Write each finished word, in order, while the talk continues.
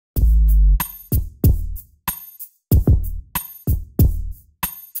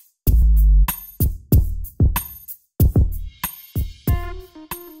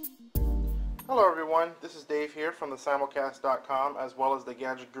everyone, this is Dave here from the simulcast.com as well as the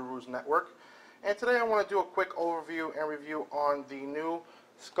Gadget Gurus Network, and today I want to do a quick overview and review on the new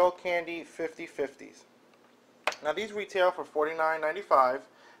Skullcandy 50/50s. Now these retail for $49.95.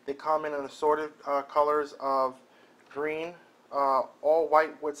 They come in an assorted colors of green, all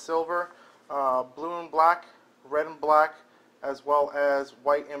white with silver, blue and black, red and black, as well as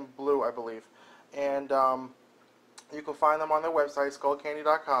white and blue, I believe. And you can find them on their website,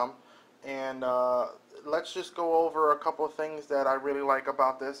 skullcandy.com. And let's just go over a couple of things that I really like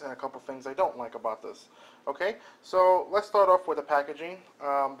about this and a couple of things I don't like about this. Okay, so let's start off with the packaging.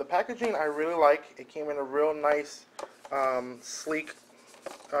 The packaging I really like. It came in a real nice, sleek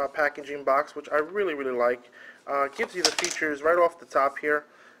packaging box, which I really like. Gives you the features right off the top here,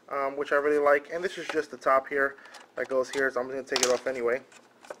 which I really like. And this is just the top here that goes here, so I'm going to take it off anyway.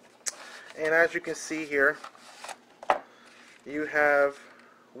 And as you can see here, you have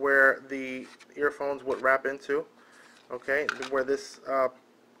where the earphones would wrap into, okay, where this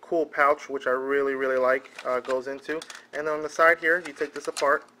cool pouch, which I really like, goes into. And then on the side here, you take this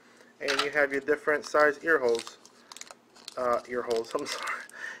apart and you have your different size I'm sorry,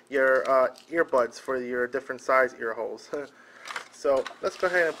 your earbuds for your different size ear holes. So let's go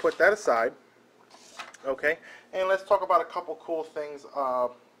ahead and put that aside, okay, and let's talk about a couple cool things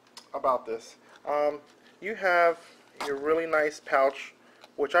about this. You have your really nice pouch,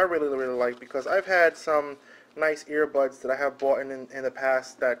 which I really like, because I've had some nice earbuds that I have bought in the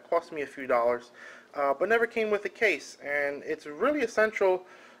past that cost me a few dollars, but never came with a case. And it's really essential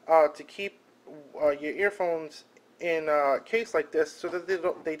to keep your earphones in a case like this so that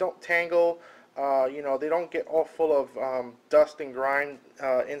they don't tangle. You know, they don't get all full of dust and grime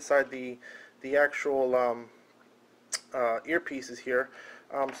inside the actual earpieces here.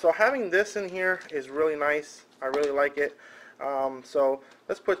 So having this in here is really nice. I really like it. So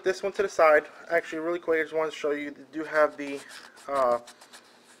let's put this one to the side. Actually, really quick, I just want to show you, they do have the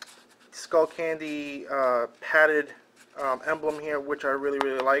Skullcandy padded emblem here, which I really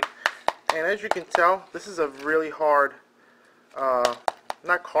like. And as you can tell, this is a really hard,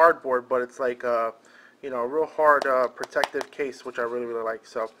 not cardboard, but it's like you know, a real hard protective case, which I really like.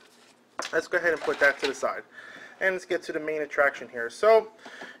 So let's go ahead and put that to the side. And let's get to the main attraction here. So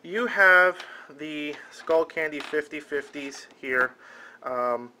you have the Skullcandy 50/50s here.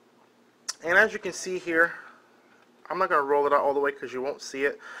 And as you can see here, I'm not going to roll it out all the way because you won't see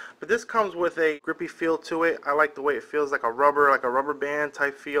it. But this comes with a grippy feel to it. I like the way it feels, like a rubber band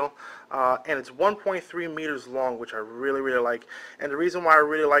type feel. And it's 1.3 meters long, which I really like. And the reason why I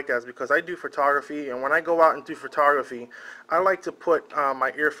really like that is because I do photography. And when I go out and do photography, I like to put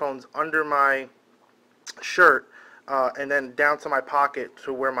my earphones under my shirt and then down to my pocket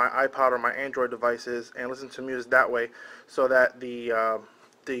to where my iPod or my Android device is, and listen to music that way, so that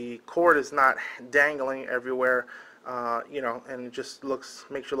the cord is not dangling everywhere, you know, and it just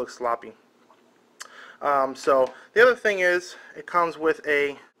makes you look sloppy. So the other thing is, it comes with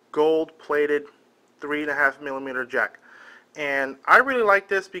a gold-plated 3.5mm jack, and I really like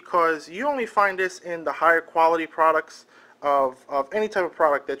this because you only find this in the higher quality products of any type of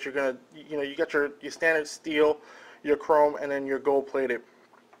product that you're gonna, you know, you got your standard steel, your chrome, and then your gold plated.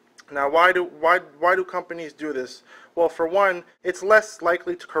 Now why do companies do this? Well, for one, it's less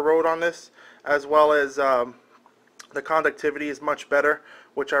likely to corrode on this, as well as the conductivity is much better,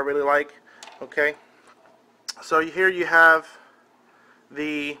 which I really like. Okay, so here you have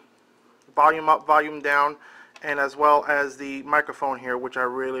the volume up, volume down, and as well as the microphone here, which I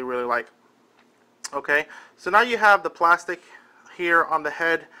really like. Okay, so now you have the plastic here on the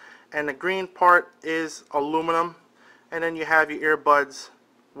head, and the green part is aluminum, and then you have your earbuds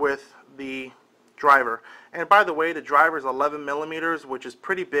with the driver. And by the way, the driver is 11mm, which is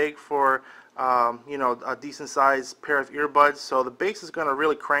pretty big for you know, a decent sized pair of earbuds. So the bass is going to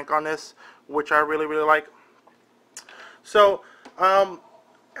really crank on this, which I really like. So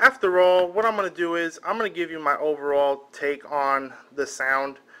after all, what I'm going to do is I'm going to give you my overall take on the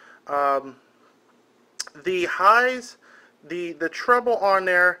sound. The highs, the treble on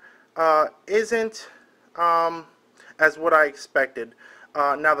there isn't as what I expected.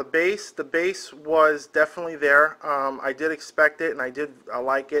 Now the bass was definitely there. I did expect it, and I did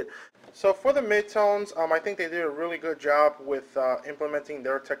like it. So for the midtones, I think they did a really good job with implementing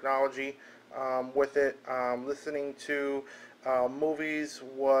their technology with it. Listening to movies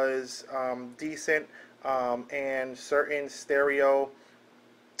was decent, and certain stereo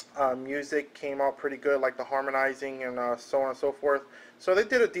music came out pretty good, like the harmonizing and so on and so forth. So they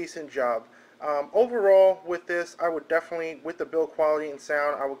did a decent job. Overall, with this, I would definitely, with the build quality and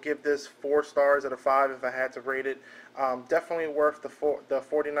sound, I would give this 4 stars out of 5 if I had to rate it. Definitely worth the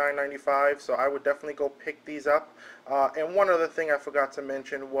 $49.95, so I would definitely go pick these up. And one other thing I forgot to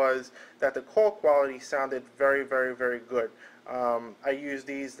mention was that the call quality sounded very, very, very good. I used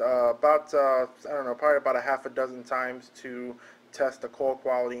these about, I don't know, probably about a half a dozen times to test the call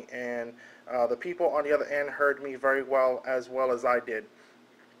quality, and the people on the other end heard me very well as I did.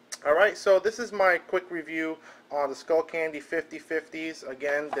 Alright, so this is my quick review on the Skullcandy 50/50s.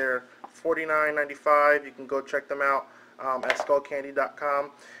 Again, they're $49.95. You can go check them out at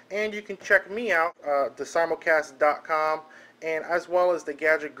skullcandy.com. And you can check me out, thesimulcast.com, and as well as the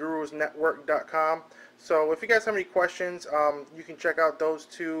gadgetgurusnetwork.com. So if you guys have any questions, you can check out those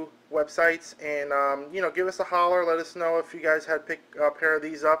two websites, and you know, give us a holler. Let us know if you guys had picked a pair of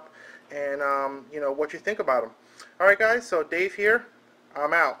these up, and you know, what you think about them. Alright guys, so Dave here.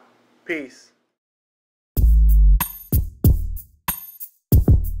 I'm out. Peace.